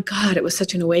 And my God, it was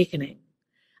such an awakening,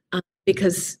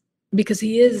 because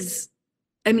he is,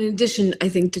 in addition, I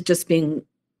think, to just being,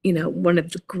 one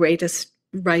of the greatest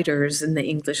writers in the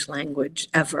English language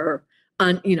ever,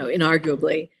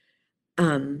 inarguably,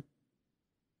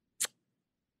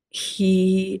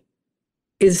 he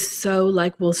is so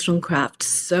like Wollstonecraft,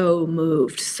 so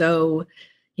moved, so,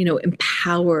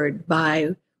 empowered by,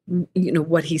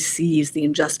 what he sees, the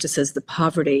injustices, the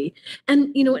poverty.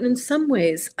 And, and in some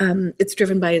ways, it's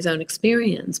driven by his own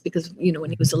experience, because,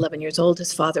 when he was 11 years old,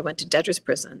 his father went to debtor's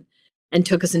prison and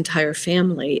took his entire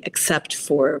family, except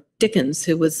for Dickens,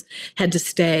 who had to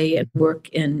stay and work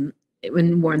in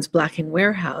Warren's blacking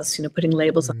warehouse, putting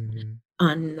labels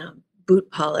on boot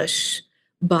polish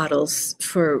bottles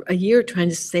for a year, trying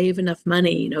to save enough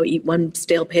money, eat one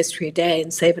stale pastry a day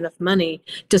and save enough money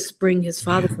to spring his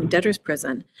father from debtor's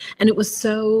prison. And it was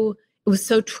so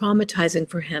traumatizing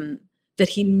for him that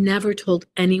he never told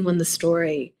anyone the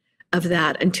story of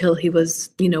that until he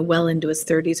was, well into his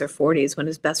 30s or 40s, when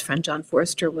his best friend John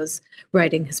Forster was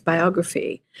writing his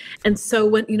biography. And so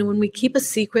when we keep a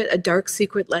secret, a dark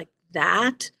secret like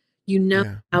that,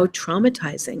 how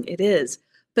traumatizing it is.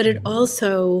 But it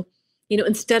also,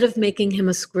 instead of making him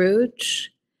a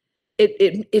Scrooge,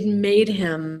 it made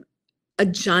him a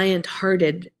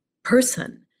giant-hearted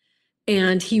person.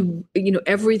 And he,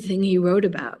 everything he wrote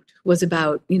about was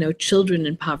about, children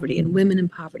in poverty and women in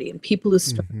poverty and people who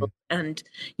struggle, and,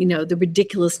 the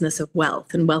ridiculousness of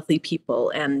wealth and wealthy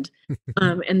people, and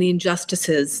the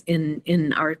injustices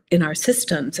in our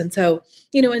systems. And so,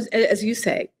 as you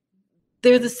say,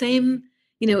 they're the same,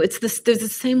 there's the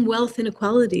same wealth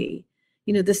inequality,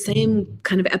 the same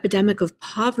kind of epidemic of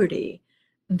poverty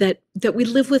that we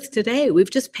live with today.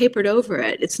 We've just papered over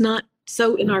it. It's not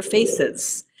so in our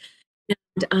faces.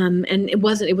 And it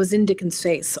was in Dickens'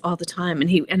 face all the time. And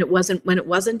it wasn't, when it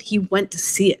wasn't, he went to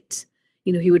see it.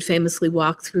 He would famously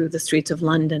walk through the streets of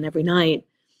London every night,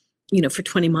 for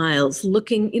 20 miles,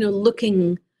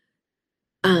 looking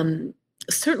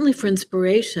certainly for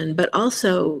inspiration, but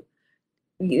also,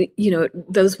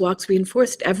 those walks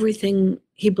reinforced everything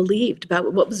he believed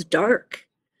about what was dark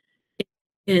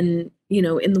in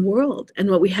the world, and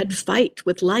what we had to fight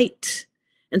with light.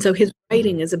 And so his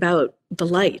writing is about the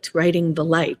light, writing the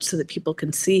light so that people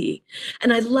can see.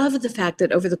 And I love the fact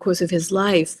that over the course of his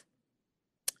life,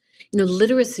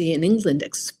 literacy in England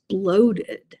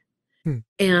exploded.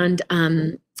 And,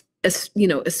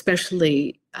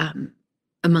 especially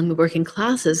among the working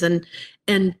classes. And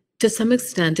to some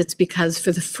extent, it's because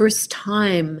for the first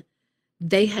time,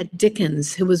 they had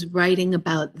Dickens who was writing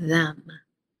about them.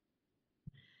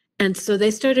 And so they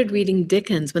started reading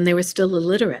Dickens when they were still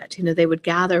illiterate. They would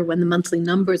gather when the monthly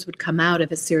numbers would come out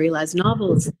of his serialized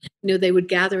novels. They would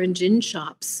gather in gin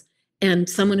shops, and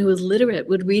someone who was literate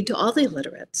would read to all the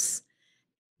illiterates.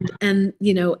 And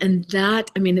and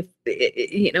that, I mean,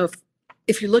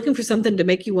 if you're looking for something to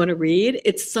make you want to read,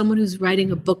 it's someone who's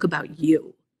writing a book about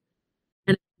you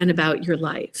and about your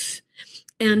life.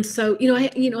 And so,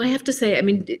 I have to say, I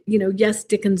mean, yes,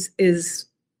 Dickens is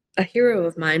a hero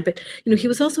of mine, but he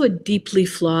was also a deeply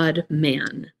flawed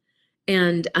man.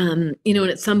 And and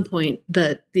at some point,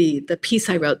 the piece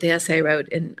I wrote, the essay I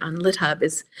wrote on LitHub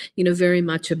is, very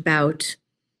much about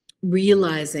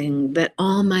realizing that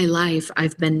all my life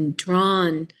I've been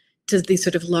drawn to these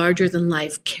sort of larger than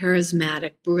life,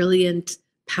 charismatic, brilliant,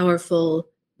 powerful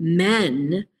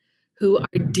men who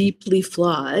are deeply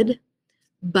flawed,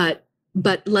 but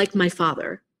like my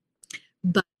father,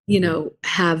 but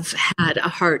have had a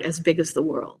heart as big as the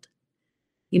world.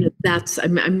 That's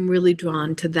I'm really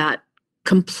drawn to that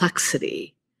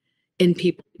complexity in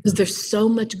people, because there's so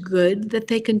much good that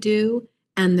they can do,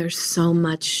 and there's so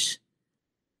much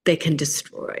they can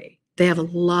destroy. They have a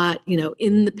lot,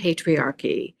 in the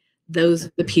patriarchy, those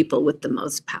are the people with the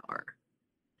most power.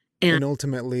 And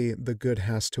ultimately the good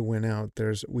has to win out.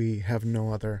 We have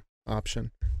no other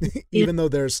option. Even though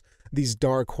there's these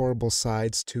dark, horrible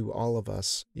sides to all of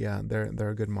us. Yeah, they're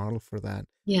a good model for that.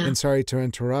 Yeah. And sorry to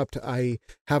interrupt. I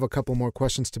have a couple more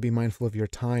questions to be mindful of your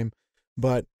time.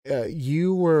 But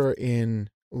you were in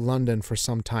London for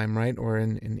some time, right? Or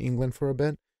in England for a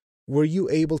bit. Were you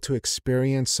able to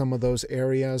experience some of those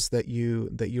areas that you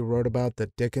wrote about,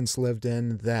 that Dickens lived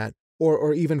in, that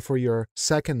or even for your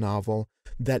second novel,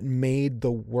 that made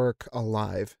the work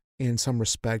alive in some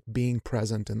respect, being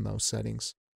present in those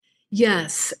settings?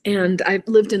 Yes, and I've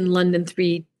lived in London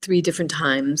three different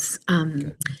times,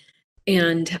 and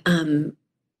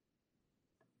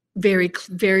very,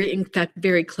 very, in fact,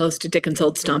 very close to Dickens'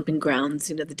 old stomping grounds.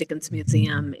 The Dickens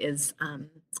Museum is,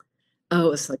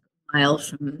 it's like a mile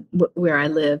from where I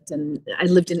lived, and I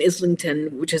lived in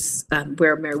Islington, which is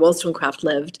where Mary Wollstonecraft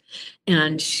lived,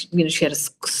 and she had a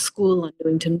school on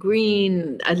Newington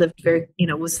Green. I lived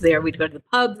was there. We'd go to the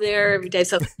pub there every day.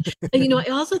 So, and, I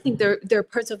also think there are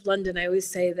parts of London. I always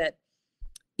say that,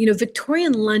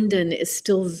 Victorian London is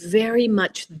still very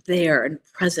much there and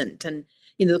present, and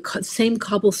the same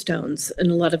cobblestones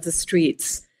in a lot of the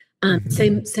streets,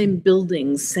 same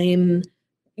buildings, same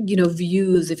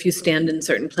views if you stand in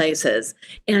certain places.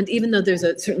 And even though there's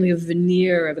certainly a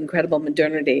veneer of incredible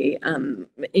modernity,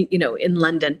 in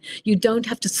London, you don't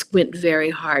have to squint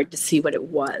very hard to see what it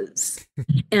was.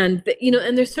 And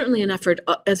and there's certainly an effort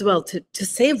as well to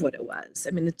save what it was.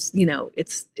 I mean,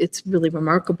 it's really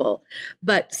remarkable.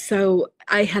 But so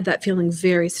I had that feeling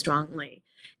very strongly.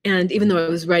 And even though I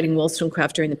was writing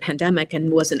Wollstonecraft during the pandemic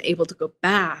and wasn't able to go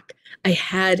back, I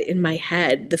had in my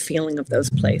head the feeling of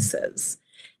those places.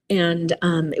 And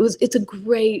it's a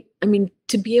great,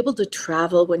 to be able to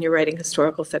travel when you're writing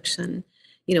historical fiction,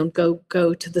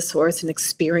 go to the source and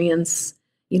experience,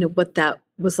 what that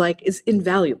was like, is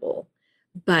invaluable.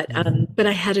 But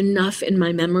I had enough in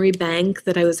my memory bank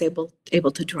that I was able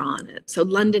to draw on it. So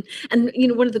London, and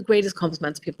one of the greatest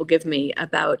compliments people give me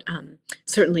about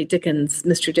certainly Dickens,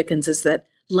 Mr. Dickens, is that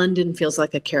London feels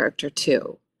like a character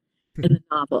too in the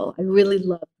novel. I really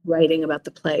love writing about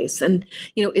the place. And,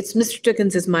 it's Mr.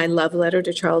 Dickens is my love letter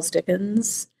to Charles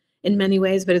Dickens in many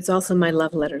ways, but it's also my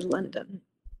love letter to London,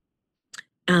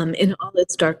 in all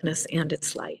its darkness and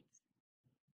its light.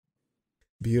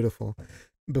 Beautiful.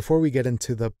 Before we get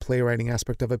into the playwriting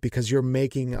aspect of it, because you're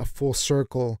making a full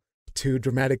circle to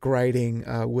dramatic writing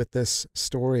with this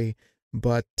story,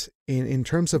 but in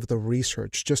terms of the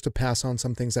research, just to pass on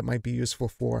some things that might be useful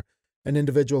for an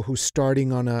individual who's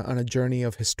starting on a journey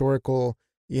of historical,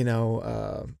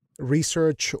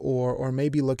 research, or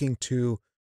maybe looking to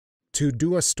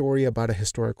do a story about a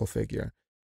historical figure.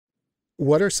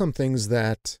 What are some things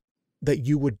that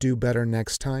you would do better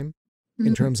next time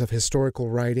in terms of historical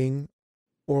writing,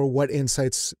 or what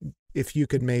insights, if you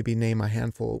could maybe name a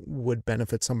handful, would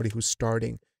benefit somebody who's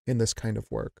starting in this kind of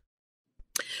work?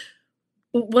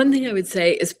 One thing I would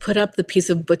say is put up the piece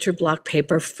of butcher block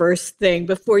paper first thing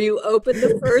before you open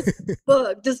the first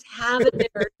book. Just have it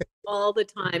there all the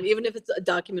time, even if it's a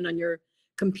document on your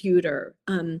computer,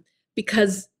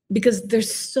 because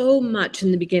there's so much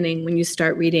in the beginning when you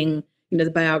start reading, the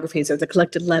biographies or the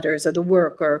collected letters or the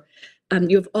work, or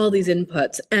you have all these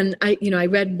inputs. And I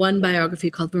read one biography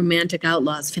called Romantic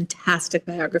Outlaws, fantastic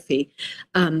biography.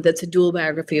 That's a dual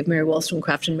biography of Mary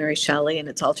Wollstonecraft and Mary Shelley, and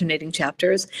it's alternating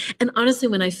chapters. And honestly,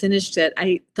 when I finished it,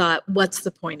 I thought, what's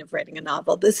the point of writing a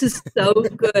novel? This is so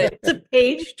good. It's a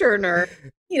page turner.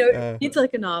 It's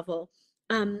like a novel.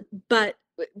 But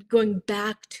going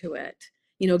back to it,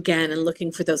 again, and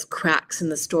looking for those cracks in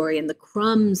the story and the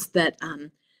crumbs that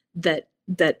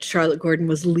that Charlotte Gordon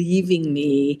was leaving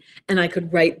me, and I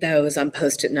could write those on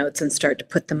Post-it notes and start to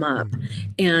put them up.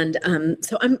 And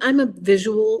so I'm a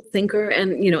visual thinker,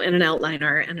 and and an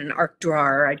outliner and an arc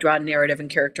drawer. I draw narrative and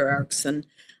character arcs, and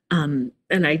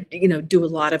I do a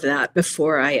lot of that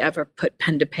before I ever put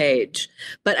pen to page.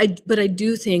 But I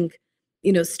do think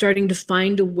starting to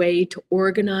find a way to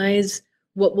organize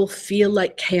what will feel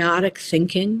like chaotic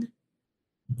thinking,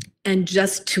 and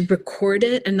just to record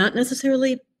it, and not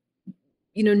necessarily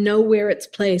know where it's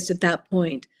placed at that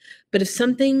point. But if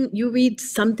you read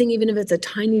something, even if it's a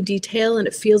tiny detail and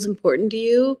it feels important to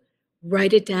you,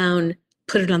 write it down,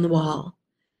 put it on the wall,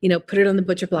 put it on the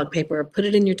butcher block paper, put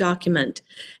it in your document.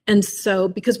 And so,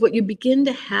 because what you begin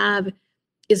to have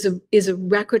is a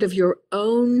record of your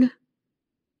own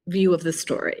view of the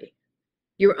story,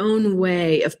 your own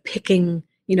way of picking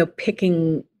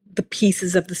the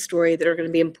pieces of the story that are going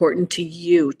to be important to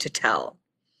you to tell.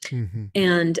 Mm-hmm.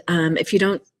 And if you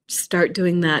don't start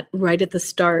doing that right at the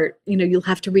start, you'll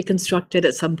have to reconstruct it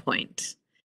at some point.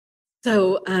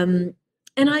 So, and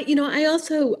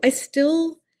I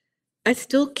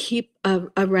still keep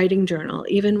a writing journal,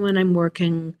 even when I'm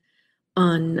working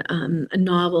on a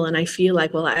novel and I feel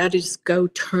like, well, I ought to just go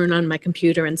turn on my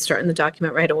computer and start in the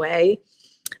document right away.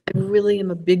 I really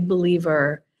am a big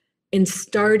believer in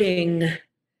starting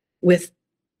with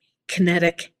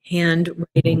kinetic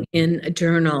handwriting in a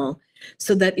journal,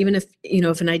 so that even if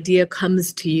an idea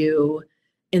comes to you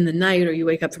in the night, or you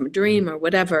wake up from a dream or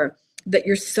whatever, that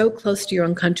you're so close to your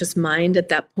unconscious mind at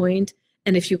that point.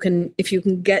 And if you can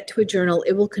get to a journal,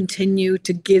 it will continue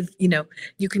to give,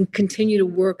 you can continue to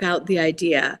work out the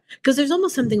idea. Because there's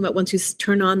almost something about once you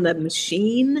turn on the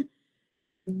machine,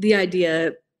 the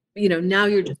idea, now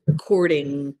you're just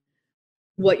recording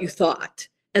what you thought,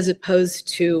 as opposed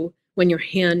to when you're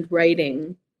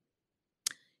handwriting,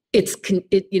 it's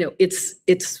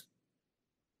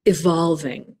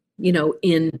evolving,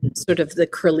 in sort of the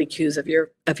curly cues of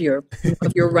your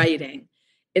writing.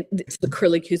 It's the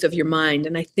curly cues of your mind.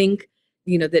 And I think,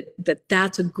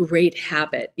 that's a great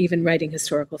habit, even writing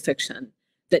historical fiction,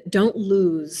 that don't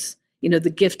lose, the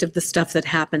gift of the stuff that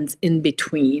happens in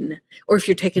between, or if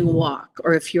you're taking a walk,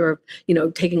 or if you're,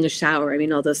 taking a shower. I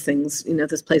mean, all those things,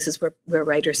 those places where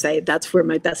writers say, that's where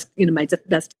my best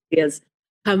ideas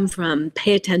come from.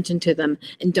 Pay attention to them,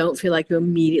 and don't feel like you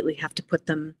immediately have to put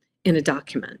them in a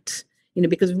document,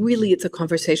 because really it's a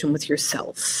conversation with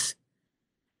yourself.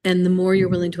 And the more you're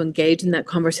willing to engage in that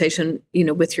conversation,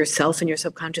 with yourself and your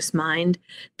subconscious mind,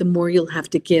 the more you'll have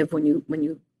to give when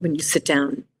you sit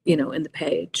down, in the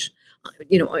page,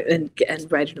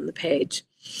 and write it on the page.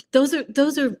 Those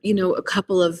are a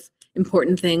couple of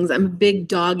important things. I'm a big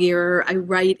dog-earer. I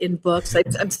write in books.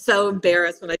 I'm so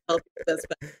embarrassed when I tell people this,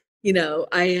 but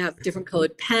I have different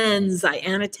colored pens. I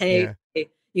annotate. Yeah.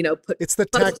 It's the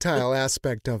tactile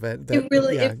aspect of it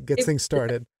that gets things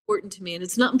started. Important to me, and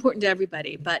it's not important to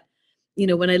everybody. But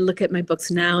when I look at my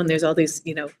books now, and there's all these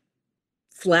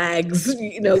flags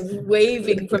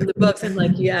waving from the books, I'm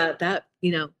like, yeah,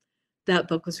 that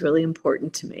book was really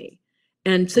important to me.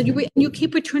 And so you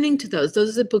keep returning to those.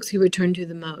 Those are the books you return to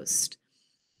the most,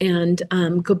 and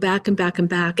go back and back and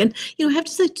back. And I have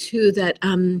to say too that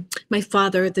my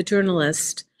father, the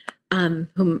journalist,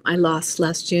 whom I lost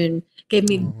last June, gave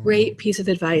me a great piece of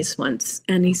advice once,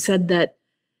 and he said that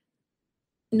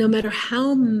no matter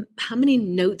how many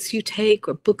notes you take,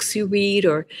 or books you read,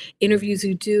 or interviews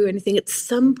you do, or anything, at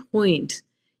some point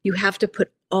you have to put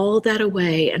all that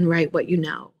away and write what you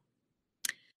know.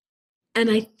 And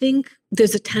I think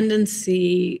there's a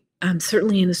tendency,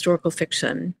 certainly in historical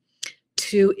fiction,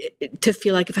 to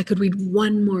feel like if I could read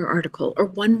one more article, or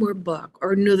one more book,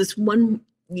 or know this one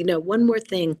more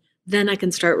thing, then I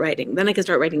can start writing. Then I can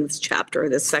start writing this chapter or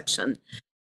this section.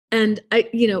 And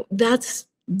that's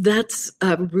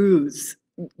a ruse,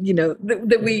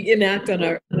 that we enact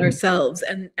on ourselves.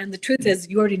 And the truth is,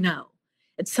 you already know.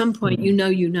 At some point,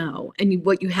 and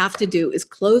what you have to do is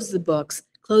close the books,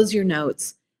 close your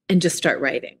notes, and just start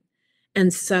writing.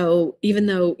 And so, even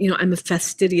though I'm a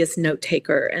fastidious note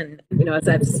taker, and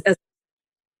as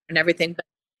and everything, but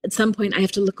at some point, I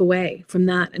have to look away from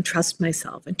that and trust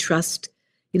myself, and trust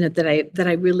that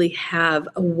I really have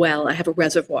I have a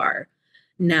reservoir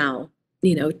now,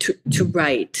 to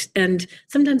write. And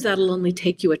sometimes that'll only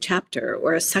take you a chapter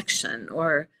or a section,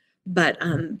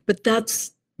 but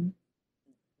that's,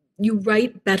 you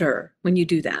write better when you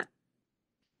do that,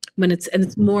 when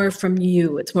it's more from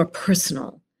you, it's more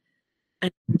personal.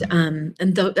 And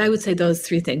I would say those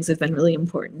three things have been really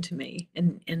important to me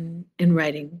in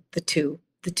writing the two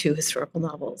historical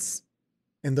novels.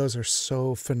 And those are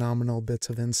so phenomenal bits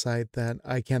of insight that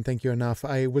I can't thank you enough.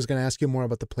 I was going to ask you more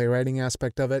about the playwriting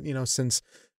aspect of it, since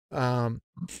the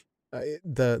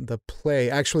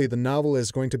play, actually the novel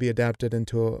is going to be adapted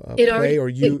into a play, or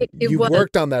you've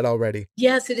worked on that already.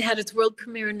 Yes, it had its world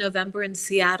premiere in November in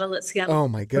Seattle at Seattle. Oh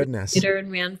my goodness. Theater,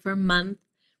 and ran for a month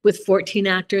with 14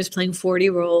 actors playing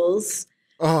 40 roles.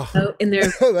 Oh, in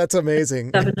there. That's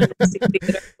amazing. 760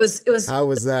 theater. It was. How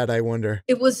was that, I wonder?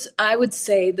 It was, I would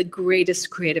say, the greatest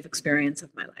creative experience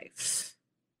of my life.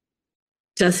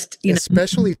 Just,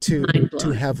 especially to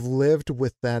have lived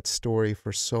with that story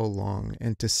for so long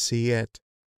and to see it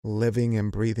living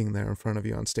and breathing there in front of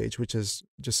you on stage, which is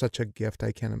just such a gift.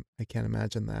 I can't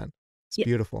imagine that. It's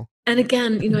beautiful. And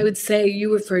again, I would say,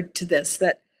 you referred to this,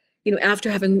 that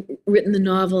after having written the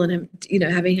novel and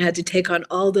having had to take on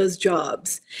all those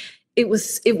jobs, it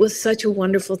was such a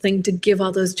wonderful thing to give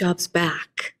all those jobs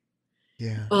back.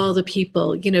 Yeah. All the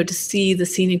people, to see the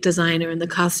scenic designer and the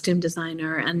costume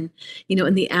designer and,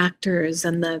 and the actors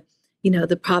and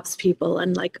the props people,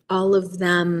 and like all of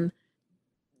them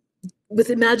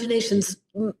with imaginations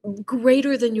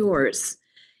greater than yours,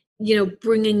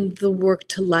 bringing the work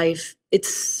to life.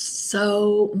 It's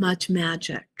so much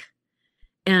magic.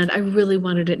 And I really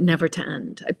wanted it never to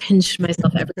end. I pinched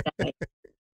myself every day.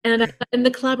 And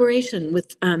the collaboration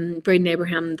with Braden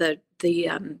Abraham, the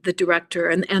director,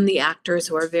 and the actors,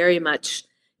 who are very much,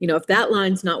 if that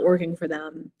line's not working for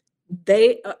them,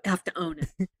 they have to own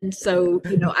it. And so,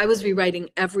 I was rewriting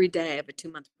every day of a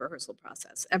 2-month rehearsal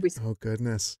process. Oh,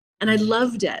 goodness. And I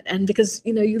loved it. And because,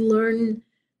 you learn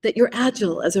that you're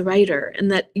agile as a writer, and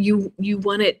that you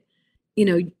want it,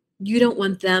 you don't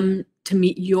want them to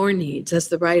meet your needs as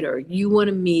the writer. You want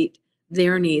to meet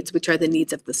their needs, which are the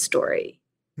needs of the story.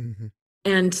 Mm-hmm.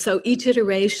 And so each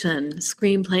iteration,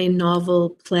 screenplay,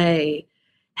 novel, play,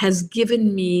 has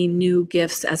given me new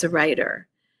gifts as a writer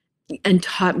and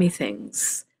taught me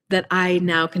things that I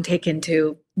now can take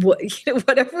into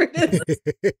whatever it is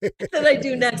that I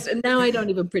do next. And now I don't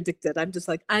even predict it. I'm just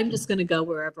going to go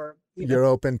wherever. You're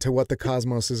open to what the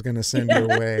cosmos is going to send your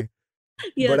way.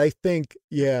 Yeah. But I think,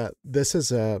 this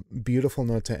is a beautiful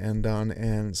note to end on.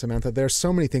 And Samantha, there's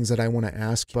so many things that I want to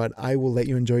ask, but I will let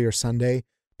you enjoy your Sunday.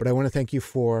 But I want to thank you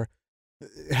for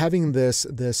having this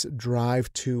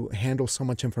drive to handle so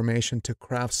much information, to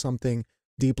craft something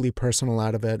deeply personal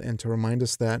out of it, and to remind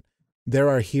us that there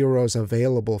are heroes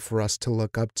available for us to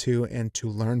look up to and to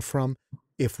learn from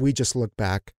if we just look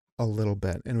back a little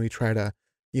bit and we try to,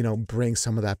 bring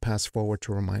some of that past forward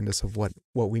to remind us of what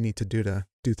we need to do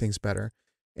things better.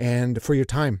 And for your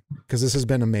time, because this has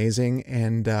been amazing,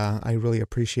 and I really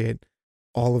appreciate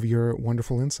all of your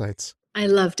wonderful insights. I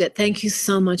loved it. Thank you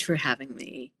so much for having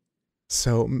me.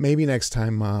 So maybe next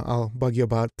time I'll bug you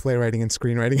about playwriting and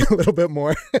screenwriting a little bit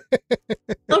more.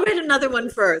 I'll write another one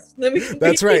first.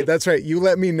 That's right. You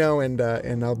let me know, and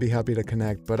I'll be happy to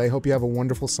connect. But I hope you have a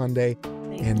wonderful Sunday,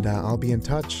 and I'll be in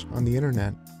touch on the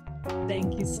internet.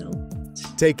 Thank you so much.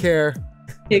 Take care.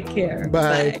 Take care.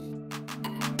 Bye. Bye.